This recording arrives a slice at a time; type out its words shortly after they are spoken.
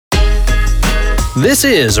This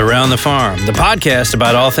is Around the Farm, the podcast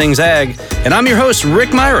about all things ag, and I'm your host, Rick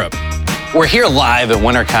Myrup. We're here live at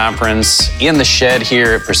Winter Conference in the shed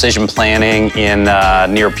here at Precision Planting in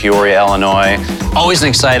near Peoria, Illinois. Always an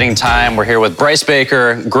exciting time. We're here with Bryce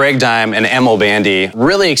Baker, Greg Dime, and Emil Bandy.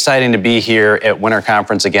 Really exciting to be here at Winter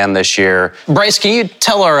Conference again this year. Bryce, can you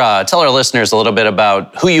tell our listeners a little bit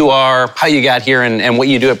about who you are, how you got here, and what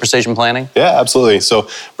you do at Precision Planting? Yeah, absolutely. So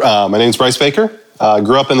my name's Bryce Baker.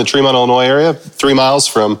 Grew up in the Tremont, Illinois area, 3 miles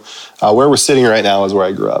from where we're sitting right now is where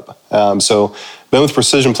I grew up. So been with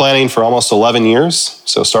Precision Planting for almost 11 years.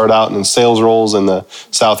 So started out in sales roles in the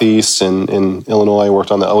Southeast and in Illinois,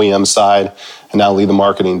 worked on the OEM side, and now lead the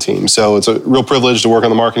marketing team. So it's a real privilege to work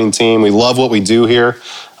on the marketing team. We love what we do here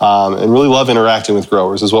and really love interacting with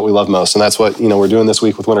growers is what we love most. And that's what we're doing this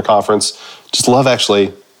week with Winter Conference. Just love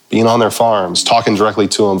actually being on their farms, talking directly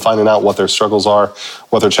to them, finding out what their struggles are,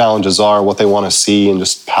 what their challenges are, what they want to see, and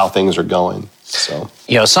just how things are going. So,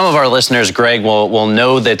 some of our listeners, Greg, will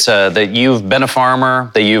know that you've been a farmer,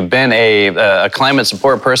 that you've been a climate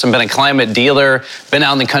support person, been a climate dealer, been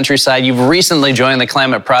out in the countryside. You've recently joined the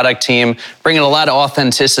climate product team, bringing a lot of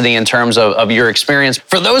authenticity in terms of your experience.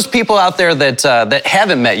 For those people out there that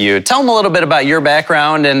haven't met you, tell them a little bit about your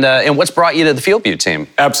background and what's brought you to the FieldView team.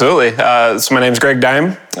 Absolutely. So my name's Greg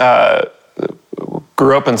Dime.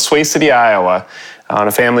 Grew up in Sway City, Iowa, on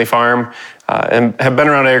a family farm. And have been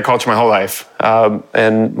around agriculture my whole life.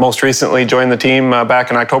 And most recently joined the team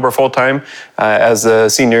back in October full-time as the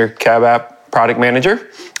senior cab app product manager.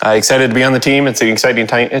 Excited to be on the team. It's an exciting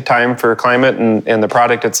time for climate and the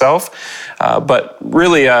product itself. But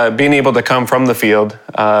really being able to come from the field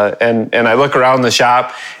and I look around the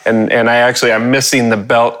shop and I'm missing the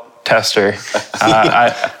belt tester.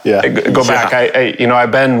 Go back.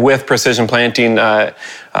 I've been with Precision Planting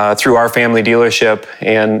through our family dealership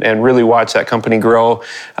and really watch that company grow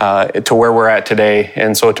to where we're at today.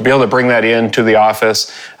 And so to be able to bring that into the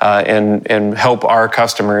office and help our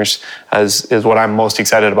customers is what I'm most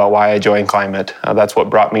excited about why I joined Climate. That's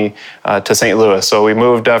what brought me to St. Louis. So we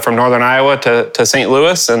moved from Northern Iowa to St.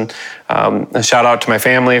 Louis, and a shout out to my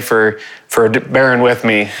family for bearing with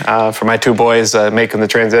me, for my 2 boys making the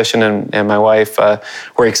transition, and my wife.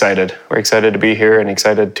 We're excited. We're excited to be here and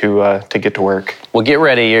excited to get to work. Well, get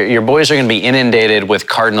ready. Your boys are going to be inundated with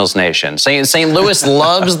Cardinals Nation. St. Louis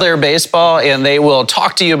loves their baseball, and they will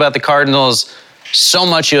talk to you about the Cardinals so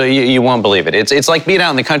much you won't believe it. It's like being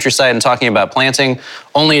out in the countryside and talking about planting,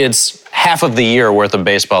 only it's half of the year worth of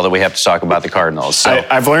baseball that we have to talk about the Cardinals. So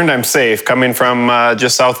I've learned I'm safe coming from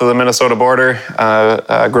just south of the Minnesota border,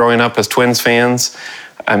 growing up as Twins fans.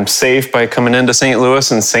 I'm safe by coming into St.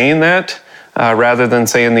 Louis and saying that rather than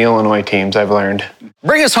saying the Illinois teams, I've learned.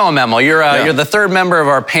 Bring us home, Emil. You're the third member of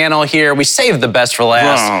our panel here. We saved the best for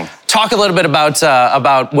last. Wow. Talk a little bit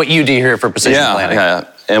about what you do here for Precision Planting. Yeah.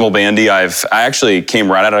 Emil Bandy. I actually came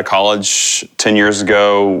right out of college 10 years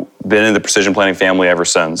ago, been in the Precision Planting family ever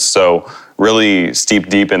since. So really steeped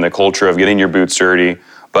deep in the culture of getting your boots dirty.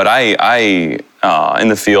 But I in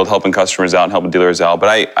the field helping customers out and helping dealers out.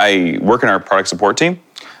 But I work in our product support team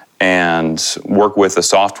and work with the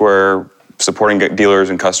software, supporting dealers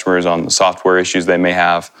and customers on the software issues they may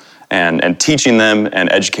have, and teaching them and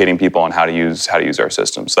educating people on how to use our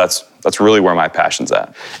systems. That's really where my passion's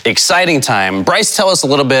at. Exciting time. Bryce, tell us a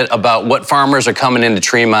little bit about what farmers are coming into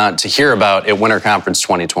Tremont to hear about at Winter Conference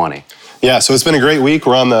 2020. Yeah, so it's been a great week.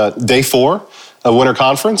 We're on the day 4 of Winter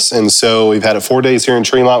Conference, and so we've had it 4 days here in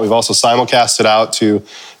Tremont. We've also simulcast it out to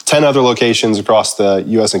 10 other locations across the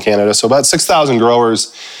U.S. and Canada. So about 6,000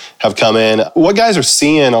 growers have come in. What guys are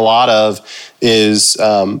seeing a lot of is,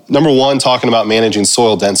 number one, talking about managing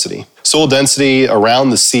soil density. Soil density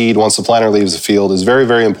around the seed once the planter leaves the field is very,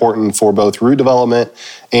 very important for both root development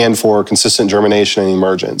and for consistent germination and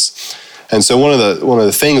emergence. And so one of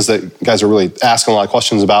the things that guys are really asking a lot of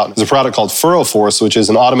questions about is a product called FurrowForce, which is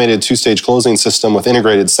an automated 2-stage closing system with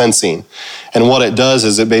integrated sensing. And what it does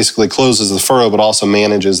is it basically closes the furrow, but also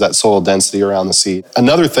manages that soil density around the seed.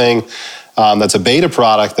 Another thing that's a beta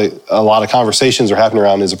product that a lot of conversations are happening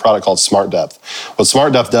around is a product called Smart Depth. What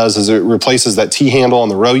Smart Depth does is it replaces that T-handle on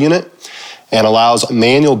the row unit and allows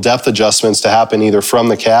manual depth adjustments to happen either from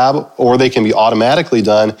the cab or they can be automatically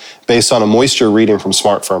done based on a moisture reading from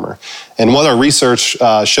SmartFirmer. And what our research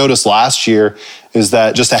showed us last year is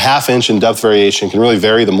that just a 1/2 inch in depth variation can really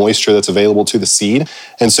vary the moisture that's available to the seed.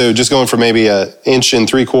 And so just going from maybe 1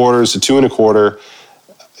 3/4 to 2 1/4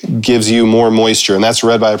 gives you more moisture, and that's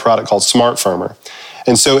read by a product called SmartFirmer.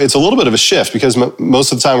 And so it's a little bit of a shift because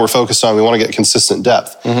most of the time we're focused on we want to get consistent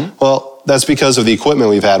depth. Mm-hmm. Well, that's because of the equipment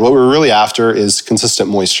we've had. What we're really after is consistent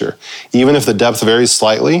moisture. Even if the depth varies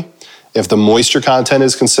slightly, if the moisture content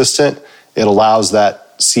is consistent, it allows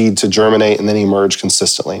that seed to germinate and then emerge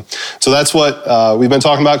consistently. So that's what we've been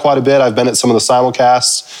talking about quite a bit. I've been at some of the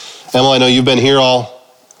simulcasts. Emil, I know you've been here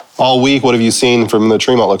all week. What have you seen from the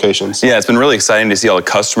Tremont locations? Yeah, it's been really exciting to see all the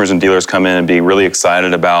customers and dealers come in and be really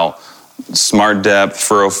excited about Smart Depth,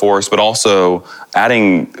 Furrow Force, but also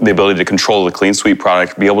adding the ability to control the Clean Sweep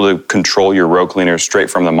product, be able to control your row cleaners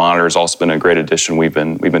straight from the monitor has also been a great addition we've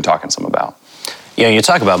been talking some about. Yeah, you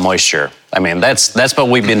talk about moisture. I mean, that's what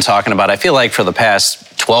we've been talking about. I feel like for the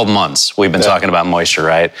past 12 months, we've been talking about moisture,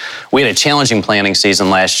 right? We had a challenging planting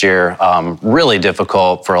season last year, really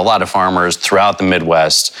difficult for a lot of farmers throughout the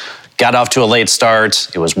Midwest. Got off to a late start.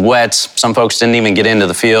 It was wet. Some folks didn't even get into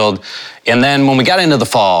the field. And then when we got into the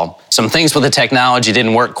fall, some things with the technology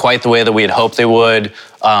didn't work quite the way that we had hoped they would.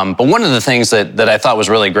 But one of the things that I thought was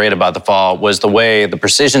really great about the fall was the way the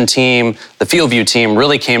Precision team, the FieldView team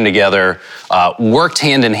really came together, worked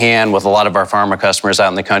hand in hand with a lot of our farmer customers out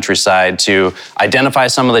in the countryside to identify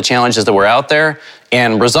some of the challenges that were out there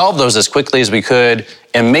and resolve those as quickly as we could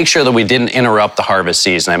and make sure that we didn't interrupt the harvest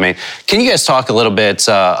season. I mean, can you guys talk a little bit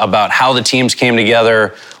about how the teams came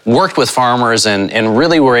together, worked with farmers, and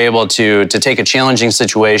really were able to take a challenging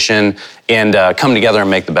situation and come together and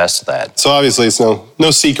make the best of that? So obviously it's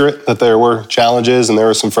no secret that there were challenges and there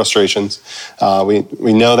were some frustrations.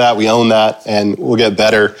 We know that, we own that, and we'll get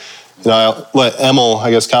better. You know, I'll let Emil,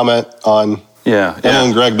 I guess, comment on. Emil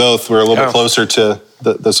and Greg both were a little bit closer to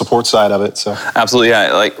the support side of it. So absolutely,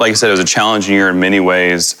 yeah. Like I said, it was a challenging year in many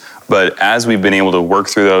ways. But as we've been able to work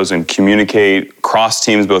through those and communicate cross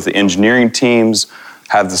teams, both the engineering teams,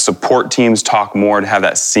 have the support teams talk more, to have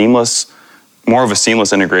that more of a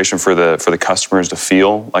seamless integration for the customers to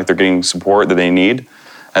feel like they're getting support that they need,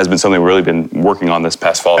 has been something we've really been working on this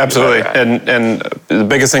past fall. Absolutely. And the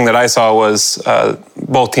biggest thing that I saw was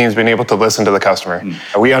both teams being able to listen to the customer.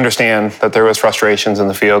 We understand that there was frustrations in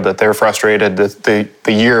the field, that they're frustrated, that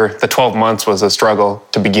the 12 months was a struggle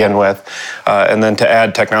to begin with, and then to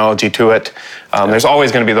add technology to it. There's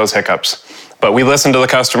always going to be those hiccups. But we listen to the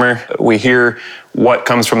customer. We hear what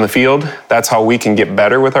comes from the field. That's how we can get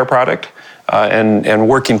better with our product. And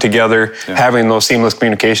working together, having those seamless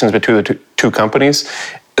communications between the two companies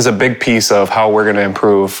is a big piece of how we're going to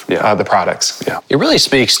improve the products. Yeah. It really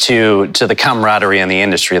speaks to the camaraderie in the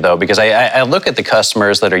industry, though, because I look at the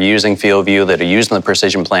customers that are using FieldView, that are using the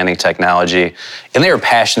precision planting technology, and they are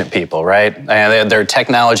passionate people, right? And they're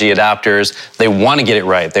technology adopters. They want to get it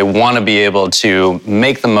right. They want to be able to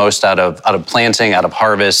make the most out of planting, out of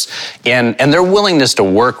harvest, and their willingness to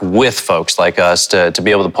work with folks like us to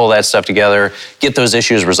be able to pull that stuff together, get those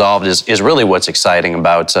issues resolved is really what's exciting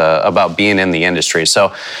about being in the industry.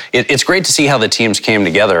 So it's great to see how the teams came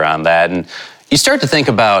together on that. And you start to think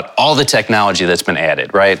about all the technology that's been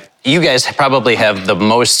added, right? You guys probably have the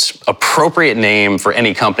most appropriate name for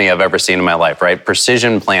any company I've ever seen in my life, right?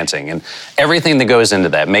 Precision planting and everything that goes into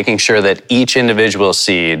that, making sure that each individual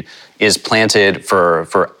seed is planted for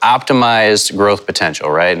optimized growth potential,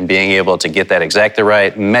 right? And being able to get that exactly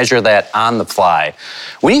right, measure that on the fly.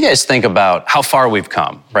 When you guys think about how far we've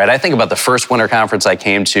come, right? I think about the first winter conference I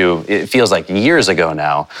came to, it feels like years ago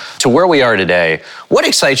now, to where we are today. What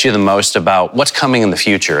excites you the most about what's coming in the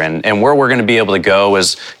future and where we're going to be able to go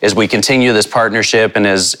as we continue this partnership and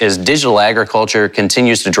as digital agriculture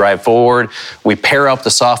continues to drive forward, we pair up the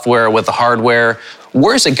software with the hardware.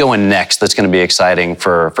 Where's it going next that's going to be exciting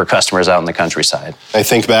for customers out in the countryside? I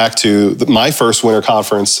think back to my first winter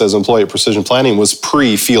conference as an employee at Precision Planting was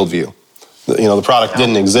pre-FieldView. The product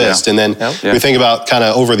didn't exist. And then we think about kind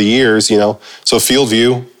of over the years, so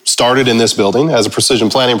FieldView started in this building as a precision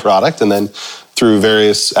planting product, and then through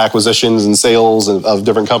various acquisitions and sales of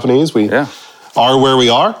different companies, we are where we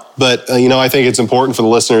are. But, I think it's important for the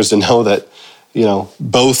listeners to know that,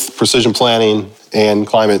 both Precision Planting and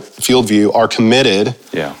Climate FieldView are committed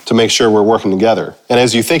to make sure we're working together. And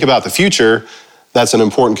as you think about the future, that's an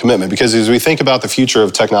important commitment, because as we think about the future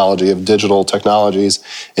of technology, of digital technologies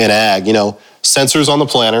in ag, sensors on the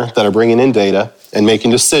planter that are bringing in data and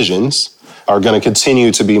making decisions are going to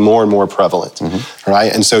continue to be more and more prevalent,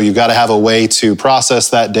 right? And so you've got to have a way to process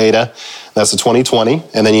that data. That's the 2020.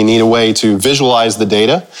 And then you need a way to visualize the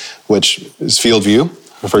data, which is FieldView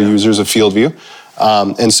for users of FieldView.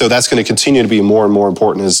 And so that's going to continue to be more and more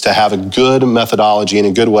important, is to have a good methodology in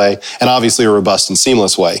a good way, and obviously a robust and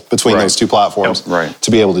seamless way between those two platforms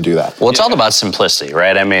to be able to do that. Well, it's all about simplicity,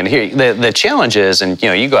 right? I mean, here the challenge is, and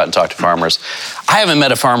you go out and talk to farmers. I haven't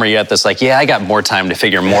met a farmer yet that's like, I got more time to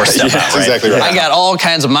figure more stuff out. Right? Exactly right. I got all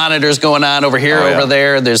kinds of monitors going on over here, over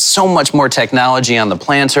there. There's so much more technology on the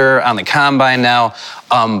planter, on the combine now.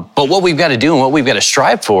 But what we've got to do and what we've got to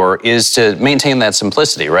strive for is to maintain that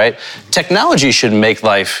simplicity, right? Technology should make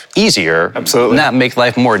life easier, Absolutely. not make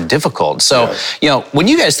life more difficult. So, when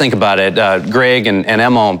you guys think about it, Greg and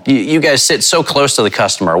Emil, you guys sit so close to the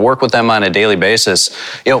customer, work with them on a daily basis.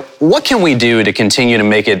 What can we do to continue to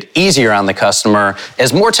make it easier on the customer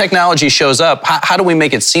as more technology shows up? How do we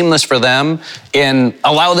make it seamless for them and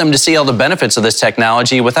allow them to see all the benefits of this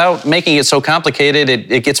technology without making it so complicated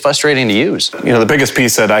it gets frustrating to use? The biggest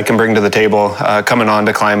piece that I can bring to the table coming on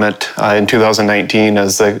to Climate in 2019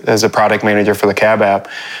 as a product manager for the Cab app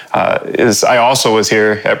is I also was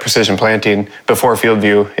here at Precision Planting before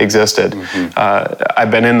FieldView existed.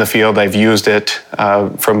 I've been in the field, I've used it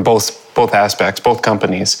from both aspects, both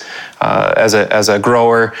companies, as a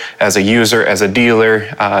grower, as a user, as a dealer,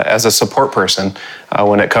 as a support person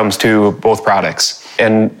when it comes to both products.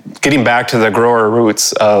 And getting back to the grower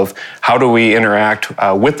roots of how do we interact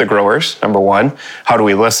with the growers, number one, how do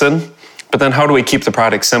we listen, but then how do we keep the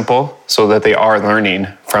product simple so that they are learning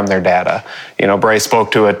from their data? Bryce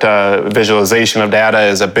spoke to it, visualization of data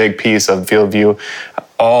is a big piece of FieldView.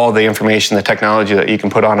 All the information, the technology that you can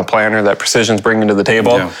put on a planner that Precision's bringing to the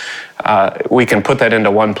table, we can put that into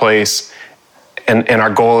one place. And our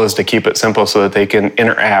goal is to keep it simple so that they can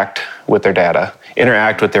interact with their data,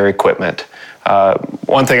 interact with their equipment.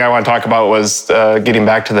 One thing I want to talk about was getting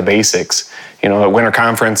back to the basics. At Winter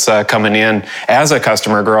Conference, coming in as a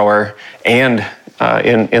customer grower and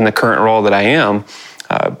in the current role that I am,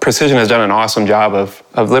 Precision has done an awesome job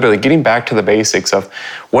of literally getting back to the basics of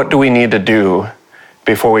what do we need to do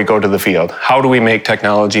before we go to the field? How do we make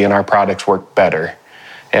technology and our products work better?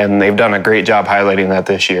 And they've done a great job highlighting that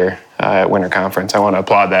this year at Winter Conference. I want to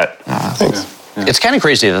applaud that. Thanks. Yeah. It's kind of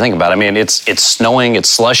crazy to think about. I mean, it's snowing, it's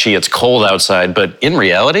slushy, it's cold outside, but in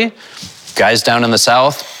reality, guys down in the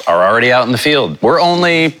South are already out in the field. We're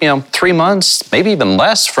only, 3 months, maybe even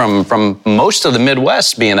less from most of the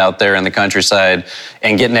Midwest being out there in the countryside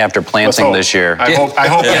and getting after planting this year. I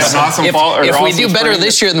hope it's an awesome fall. If we do better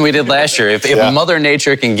this year than we did last year, if Mother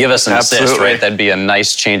Nature can give us an assist, right, that'd be a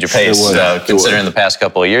nice change of pace considering the past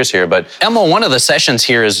couple of years here. But Emil, one of the sessions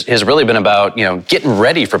here has really been about, getting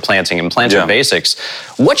ready for planting and planting basics.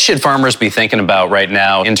 What should farmers be thinking about right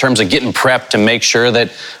now in terms of getting prepped to make sure that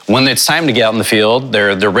when it's time to get out in the field,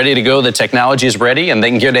 they're ready to go, the technology is ready, and they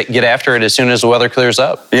can get after it as soon as the weather clears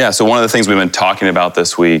up? Yeah, so one of the things we've been talking about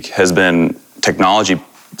this week has been technology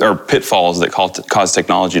or pitfalls that cause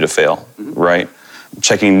technology to fail, right?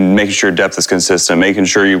 Making sure depth is consistent, making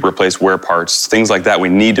sure you replace wear parts, things like that. We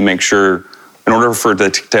need to make sure, in order for the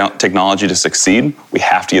technology to succeed, we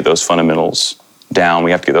have to get those fundamentals down.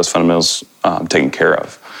 We have to get those fundamentals taken care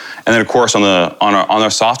of. And then, of course, on our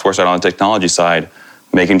software side, on the technology side,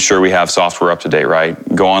 making sure we have software up to date, right?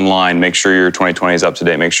 Go online, make sure your 2020 is up to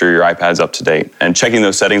date, make sure your iPad's up to date, and checking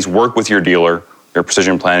those settings. Work with your dealer, your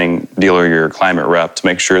Precision Planting dealer, your Climate rep, to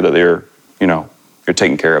make sure that you're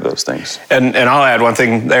taking care of those things. And I'll add one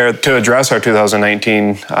thing there to address our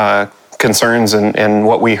 2019 concerns and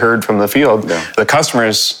what we heard from the field. Yeah. The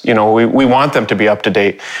customers, we want them to be up to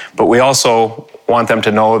date, but we also want them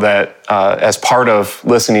to know that as part of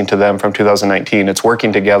listening to them from 2019, it's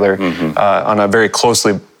working together on a very close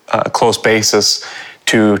basis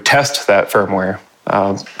to test that firmware,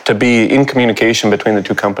 to be in communication between the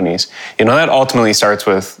two companies. That ultimately starts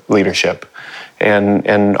with leadership.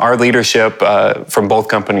 And our leadership from both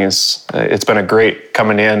companies, it's been a great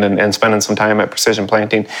coming in and spending some time at Precision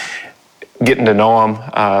Planting, getting to know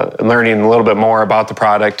them, learning a little bit more about the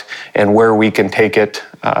product and where we can take it,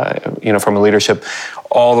 from a leadership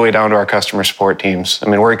all the way down to our customer support teams. I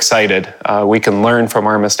mean, we're excited. We can learn from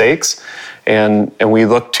our mistakes, and we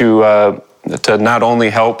look to not only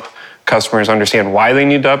help customers understand why they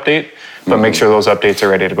need to update, but make sure those updates are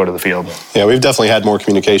ready to go to the field. Yeah, we've definitely had more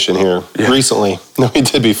communication here recently than we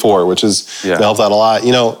did before, which has helped out a lot.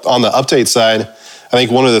 On the update side, I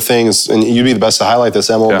think one of the things, and you'd be the best to highlight this,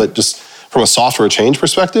 Emil, but just from a software change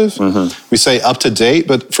perspective, we say up to date,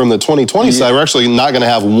 but from the 2020 side, we're actually not going to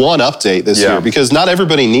have one update this year because not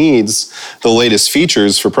everybody needs the latest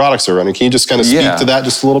features for products they're running. Can you just kind of speak to that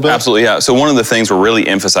just a little bit? Absolutely, yeah. So one of the things we're really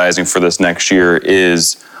emphasizing for this next year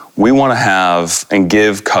is we want to have and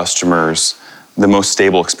give customers the most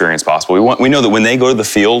stable experience possible. We know that when they go to the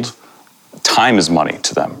field, time is money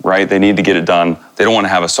to them, right? They need to get it done. They don't want to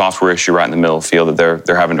have a software issue right in the middle of the field that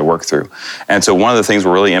they're having to work through. And so one of the things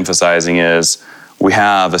we're really emphasizing is we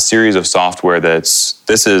have a series of software this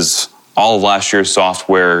is all of last year's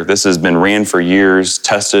software. This has been ran for years,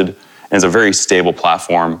 tested, and it's a very stable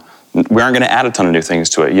platform. We aren't going to add a ton of new things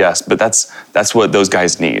to it, yes, but that's what those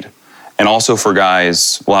guys need. And also for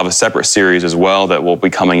guys, we'll have a separate series as well that will be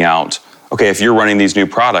coming out okay, if you're running these new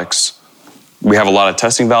products, we have a lot of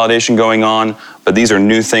testing validation going on, but these are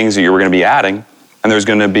new things that you're going to be adding, and there's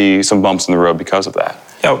going to be some bumps in the road because of that.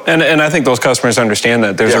 Yeah, and I think those customers understand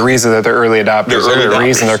that there's a reason that they're early adopters. The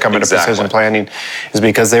reason they're coming to Precision Planting is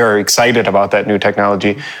because they are excited about that new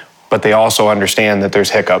technology, but they also understand that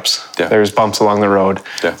there's hiccups. Yeah. There's bumps along the road.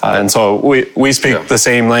 Yeah. And so we speak the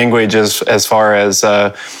same language as far as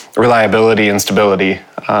reliability and stability.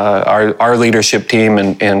 Our leadership team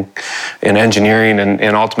in engineering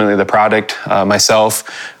and ultimately the product, myself,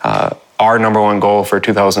 our number one goal for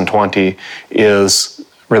 2020 is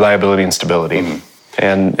reliability and stability. Mm-hmm.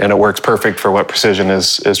 And it works perfect for what Precision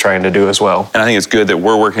is trying to do as well. And I think it's good that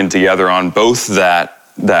we're working together on both that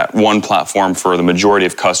one platform for the majority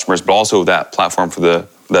of customers, but also that platform for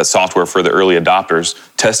that software for the early adopters,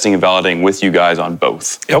 testing and validating with you guys on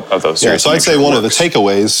both of those. Yeah, so I'd say one of the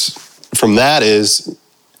takeaways from that is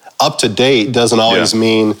up to date doesn't always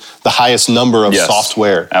mean the highest number of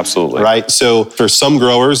software. Absolutely. Right? So there's some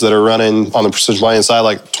growers that are running on the Precision Planting side,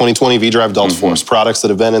 like 2020 V-Drive Delta Force, products that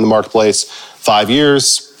have been in the marketplace 5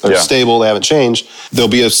 years, they're stable, they haven't changed. There'll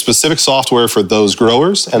be a specific software for those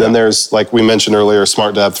growers, and then there's, like we mentioned earlier,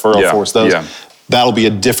 Smart Depth, Furrow Force, those. Yeah. That'll be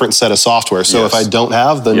a different set of software. So if I don't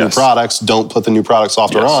have the new products, don't put the new product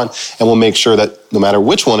software on, and we'll make sure that no matter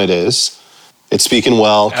which one it is, it's speaking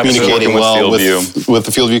well, communicating well with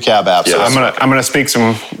the FieldView cab app. Yeah, so I'm gonna speak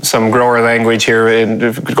some grower language here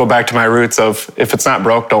and go back to my roots of if it's not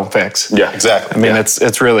broke, don't fix. Yeah, exactly. I mean,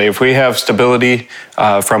 it's really, if we have stability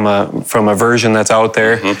from a version that's out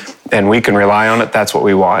there and we can rely on it, that's what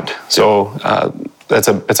we want. So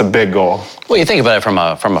it's a big goal. Well, you think about it from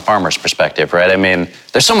a farmer's perspective, right? I mean,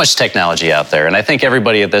 there's so much technology out there, and I think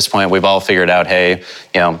everybody at this point, we've all figured out, hey,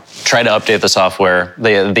 try to update the software.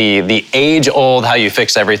 The age-old how you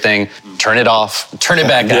fix everything, turn it off, turn it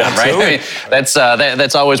back on, right? I mean,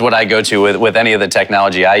 that's always what I go to with any of the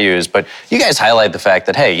technology I use. But you guys highlight the fact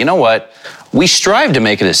that, hey, you know what? We strive to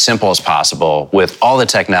make it as simple as possible with all the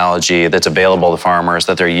technology that's available to farmers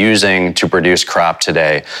that they're using to produce crop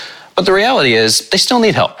today. But the reality is they still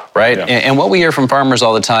need help, right? Yeah. And what we hear from farmers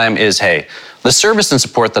all the time is, hey, the service and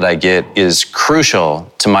support that I get is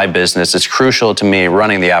crucial to my business. It's crucial to me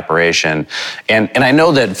running the operation. And I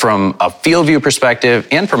know that from a FieldView perspective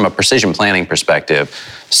and from a Precision Planting perspective,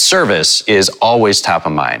 service is always top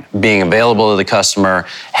of mind. Being available to the customer,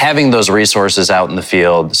 having those resources out in the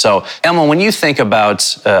field. So, Emma, when you think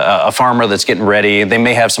about a farmer that's getting ready, they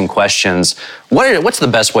may have some questions. What's the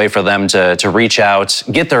best way for them to reach out,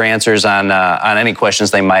 get their answers on any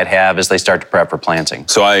questions they might have as they start to prep for planting?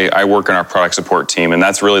 So I work in our product support team, and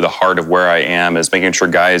that's really the heart of where I am, is making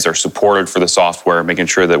sure guys are supported for the software, making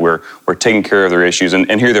sure that we're taking care of their issues and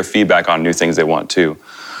hear their feedback on new things they want too.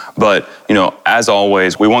 But, as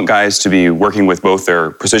always, we want guys to be working with both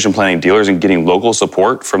their Precision Planting dealers and getting local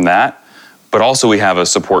support from that. But also we have a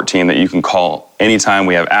support team that you can call anytime.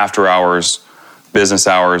 We have after hours, business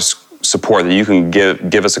hours support that you can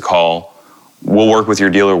give us a call. We'll work with your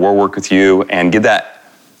dealer, we'll work with you, and get that,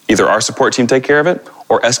 either our support team take care of it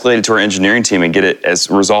or escalate it to our engineering team and get it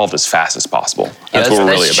resolved as fast as possible. That's what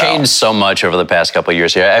we're really about. It's changed so much over the past couple of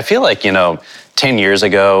years here. I feel like, 10 years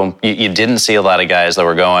ago, you didn't see a lot of guys that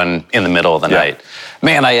were going in the middle of the night.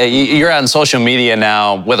 Man, you're on social media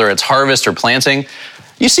now, whether it's harvest or planting,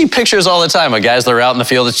 you see pictures all the time of guys that are out in the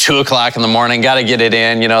field at 2 o'clock in the morning, got to get it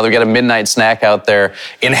in, they've got a midnight snack out there.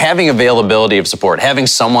 And having availability of support, having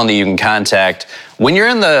someone that you can contact when you're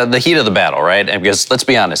in the heat of the battle, right? And because let's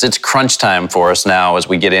be honest, it's crunch time for us now as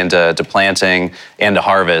we get into planting and to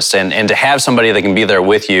harvest. And to have somebody that can be there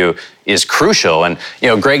with you is crucial. And,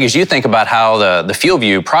 Greg, as you think about how the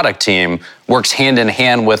FieldView product team works hand in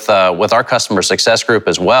hand with our customer success group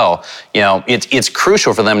as well, it's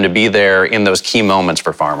crucial for them to be there in those key moments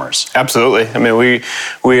for farmers. Absolutely. I mean,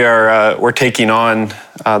 we're taking on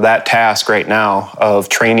that task right now of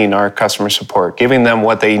training our customer support, giving them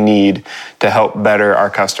what they need to help better our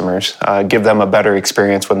customers, give them a better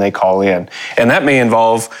experience when they call in. And that may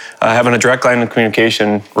involve having a direct line of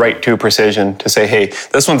communication right to Precision to say, hey,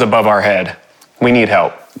 this one's above our head. We need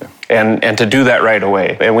help. Yeah. And to do that right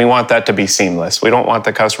away. And we want that to be seamless. We don't want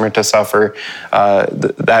the customer to suffer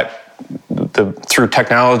through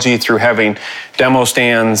technology, through having demo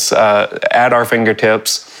stands at our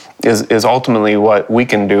fingertips. Is ultimately what we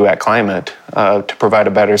can do at Climate to provide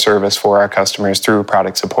a better service for our customers through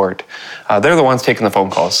product support. They're the ones taking the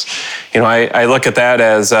phone calls. I look at that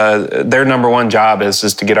as their number one job is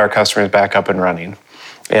to get our customers back up and running.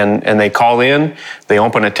 And they call in, they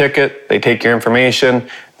open a ticket, they take your information,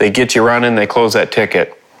 they get you running, they close that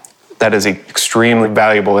ticket. that is extremely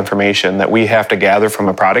valuable information that we have to gather from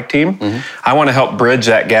a product team. I want to help bridge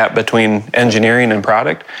that gap between engineering and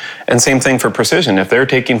product. And same thing for Precision. If they're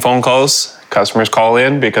taking phone calls, customers call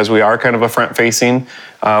in because we are kind of a front-facing,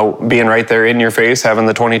 being right there in your face, having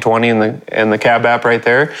the 2020 and the cab app right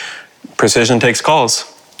there. Precision takes calls.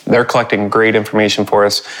 They're collecting great information for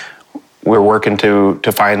us. We're working to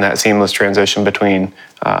find that seamless transition between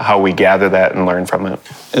how we gather that and learn from it.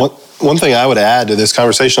 One thing I would add to this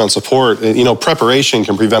conversation on support, preparation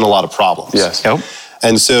can prevent a lot of problems. Yes. Yep.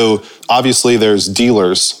 And so obviously there's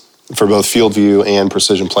dealers for both FieldView and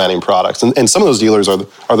Precision Planting products. And some of those dealers are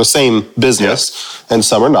the same business, and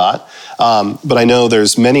some are not. But I know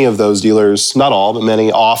there's many of those dealers, not all, but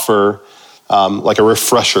many offer like a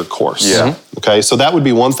refresher course. Yeah. Okay, so that would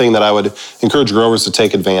be one thing that I would encourage growers to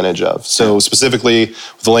take advantage of. So specifically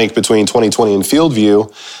with the link between 2020 and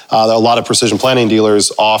FieldView, a lot of Precision Planting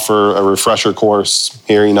dealers offer a refresher course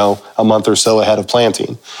here, a month or so ahead of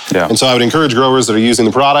planting. Yeah. And so I would encourage growers that are using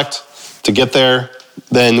the product to get there.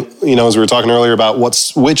 Then, as we were talking earlier about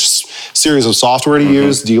which series of software to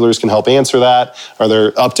use, dealers can help answer that. Are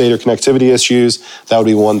there update or connectivity issues? That would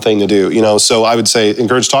be one thing to do. So I would say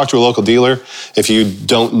encourage talk to a local dealer. If you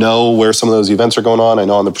don't know where some of those events are going on, I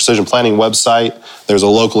know on the Precision Planting website, there's a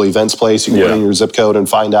local events place. You can put in your zip code and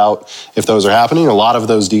find out if those are happening. A lot of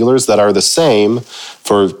those dealers that are the same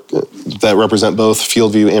that represent both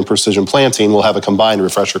FieldView and Precision Planting will have a combined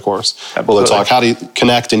refresher course. Absolutely. We'll talk how to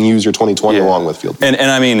connect and use your 2020 along with FieldView.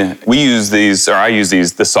 And I mean, I use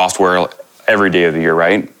the software every day of the year,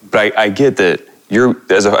 right? But I get that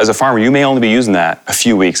as a farmer, you may only be using that a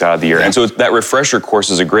few weeks out of the year. And so that refresher course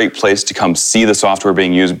is a great place to come see the software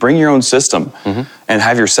being used. Bring your own system and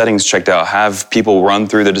have your settings checked out. Have people run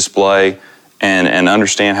through the display and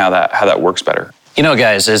understand how that works better.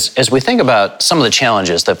 Guys, as we think about some of the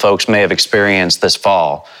challenges that folks may have experienced this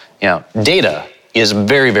fall, data is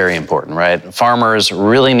very, very important, right? Farmers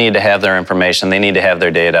really need to have their information. They need to have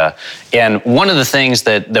their data. And one of the things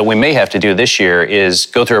that we may have to do this year is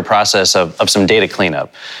go through a process of some data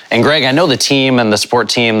cleanup. And Greg, I know the team and the support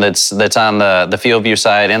team that's on the FieldView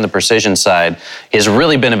side and the Precision side has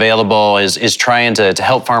really been available, is trying to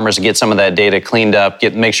help farmers get some of that data cleaned up,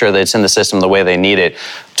 make sure that it's in the system the way they need it.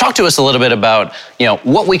 Talk to us a little bit about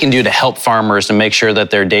what we can do to help farmers to make sure that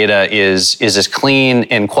their data is as clean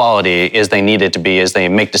and quality as they need it to be as they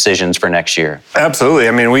make decisions for next year. Absolutely.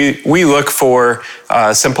 I mean, we look for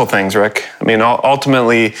simple things, Rick. I mean,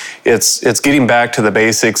 ultimately, it's getting back to the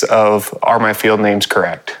basics of, are my field names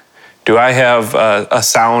correct? Do I have a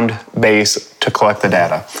sound base to collect the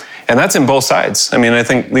data? And that's in both sides. I mean, I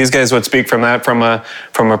think these guys would speak from that from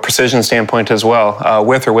a precision standpoint as well,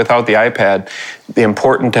 with or without the iPad. The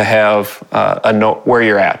important to have a note where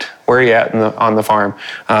you're at on the farm.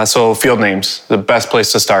 So field names, the best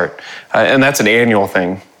place to start. And that's an annual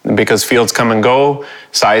thing because fields come and go,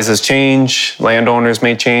 sizes change, landowners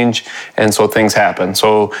may change, and so things happen.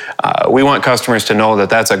 So we want customers to know that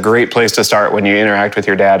that's a great place to start when you interact with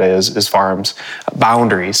your data is farms.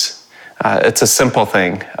 Boundaries. It's a simple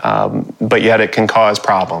thing, but yet it can cause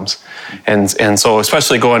problems. And so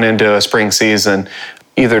especially going into a spring season,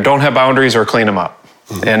 either don't have boundaries or clean them up.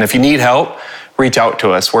 And if you need help, reach out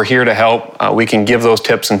to us. We're here to help. We can give those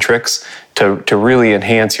tips and tricks to really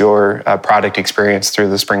enhance your product experience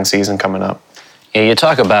through the spring season coming up. Yeah, you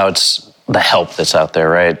talk about the help that's out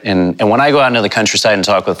there, right? And when I go out into the countryside and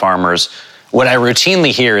talk with farmers, what I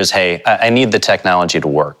routinely hear is, hey, I need the technology to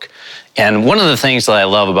work. And one of the things that I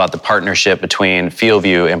love about the partnership between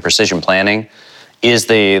FieldView and Precision Planting is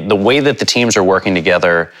the way that the teams are working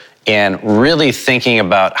together and really thinking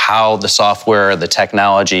about how the software, the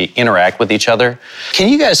technology interact with each other. Can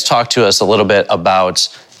you guys talk to us a little bit about,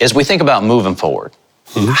 as we think about moving forward,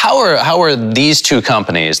 how are these two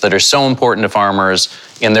companies that are so important to farmers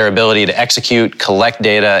in their ability to execute, collect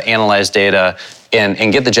data, analyze data,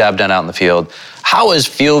 and get the job done out in the field, how is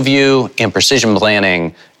FieldView and Precision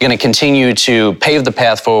Planting going to continue to pave the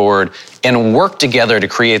path forward and work together to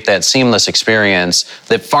create that seamless experience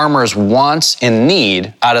that farmers want and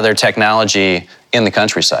need out of their technology in the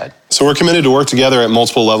countryside? So we're committed to work together at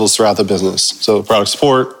multiple levels throughout the business. So product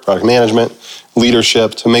support, product management,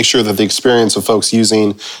 leadership, to make sure that the experience of folks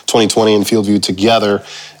using 2020 and FieldView together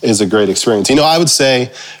is a great experience. I would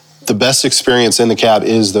say the best experience in the cab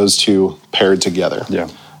is those two paired together. Yeah.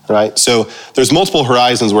 Right? So there's multiple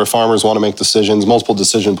horizons where farmers want to make decisions, multiple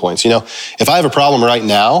decision points. If I have a problem right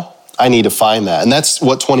now, I need to find that. And that's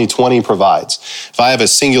what 2020 provides. If I have a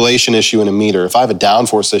singulation issue in a meter, if I have a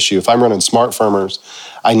downforce issue, if I'm running smart firmers,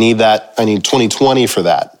 I need that. I need 2020 for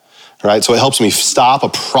that. Right? So it helps me stop a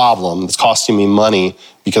problem that's costing me money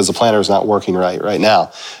because the planter is not working right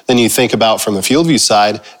now. Then you think about from the FieldView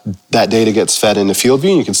side, that data gets fed into FieldView,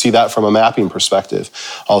 and you can see that from a mapping perspective.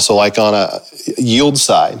 Also, like on a yield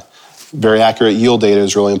side, very accurate yield data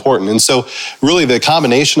is really important. And so really the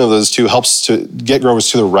combination of those two helps to get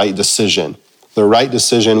growers to the right decision. The right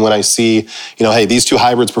decision when I see, hey, these two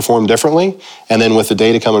hybrids perform differently. And then with the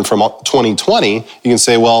data coming from 2020, you can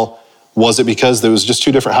say, well, was it because there was just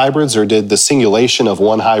two different hybrids, or did the singulation of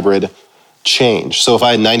one hybrid change? So if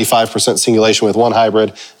I had 95% singulation with one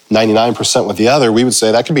hybrid, 99% with the other, we would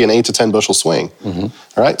say that could be an 8 to 10 bushel swing.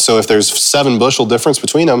 Mm-hmm. All right. So if there's 7 bushel difference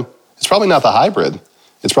between them, it's probably not the hybrid.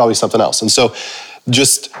 It's probably something else. And so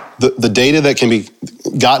just the data that can be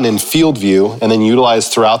gotten in FieldView and then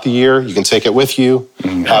utilized throughout the year, you can take it with you,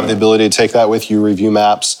 have the ability to take that with you, review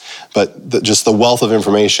maps, but just the wealth of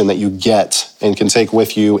information that you get and can take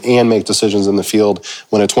with you and make decisions in the field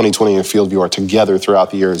when a 2020 and FieldView are together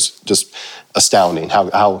throughout the year is just astounding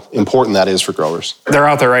how important that is for growers. They're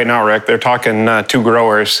out there right now, Rick. They're talking to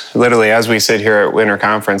growers. Literally, as we sit here at Winter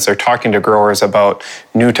Conference, they're talking to growers about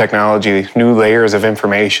new technology, new layers of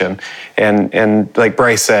information. And like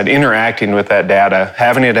Bryce said, interacting with that data,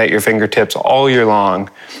 having it at your fingertips all year long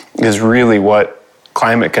is really what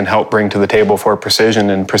Climate can help bring to the table for precision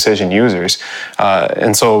and precision users.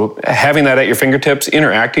 And so having that at your fingertips,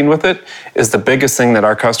 interacting with it, is the biggest thing that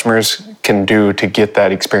our customers can do to get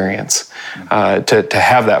that experience, to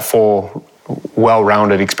have that full,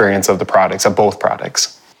 well-rounded experience of the products, of both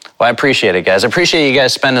products. Well, I appreciate it, guys. I appreciate you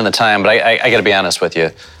guys spending the time, but I got to be honest with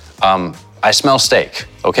you. I smell steak,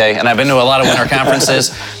 okay? And I've been to a lot of winter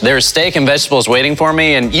conferences. There's steak and vegetables waiting for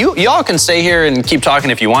me, and y'all can stay here and keep talking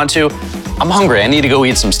if you want to. I'm hungry. I need to go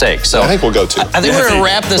eat some steak. So I think we'll go too. I think we're going to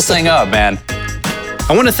wrap this thing up, man.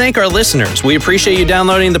 I want to thank our listeners. We appreciate you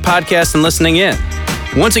downloading the podcast and listening in.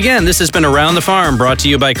 Once again, this has been Around the Farm, brought to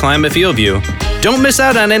you by Climate FieldView. Don't miss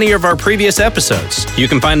out on any of our previous episodes. You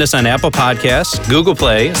can find us on Apple Podcasts, Google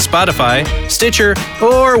Play, Spotify, Stitcher,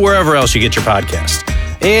 or wherever else you get your podcast.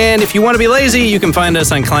 And if you want to be lazy, you can find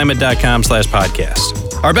us on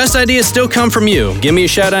climate.com/podcast. Our best ideas still come from you. Give me a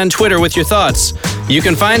shout on Twitter with your thoughts. You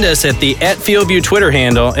can find us at the @FieldView Twitter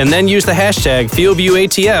handle and then use the hashtag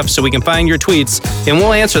FieldViewATF so we can find your tweets and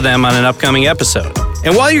we'll answer them on an upcoming episode.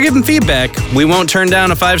 And while you're giving feedback, we won't turn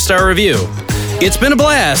down a 5-star review. It's been a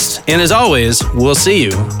blast, and as always, we'll see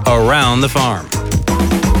you around the farm.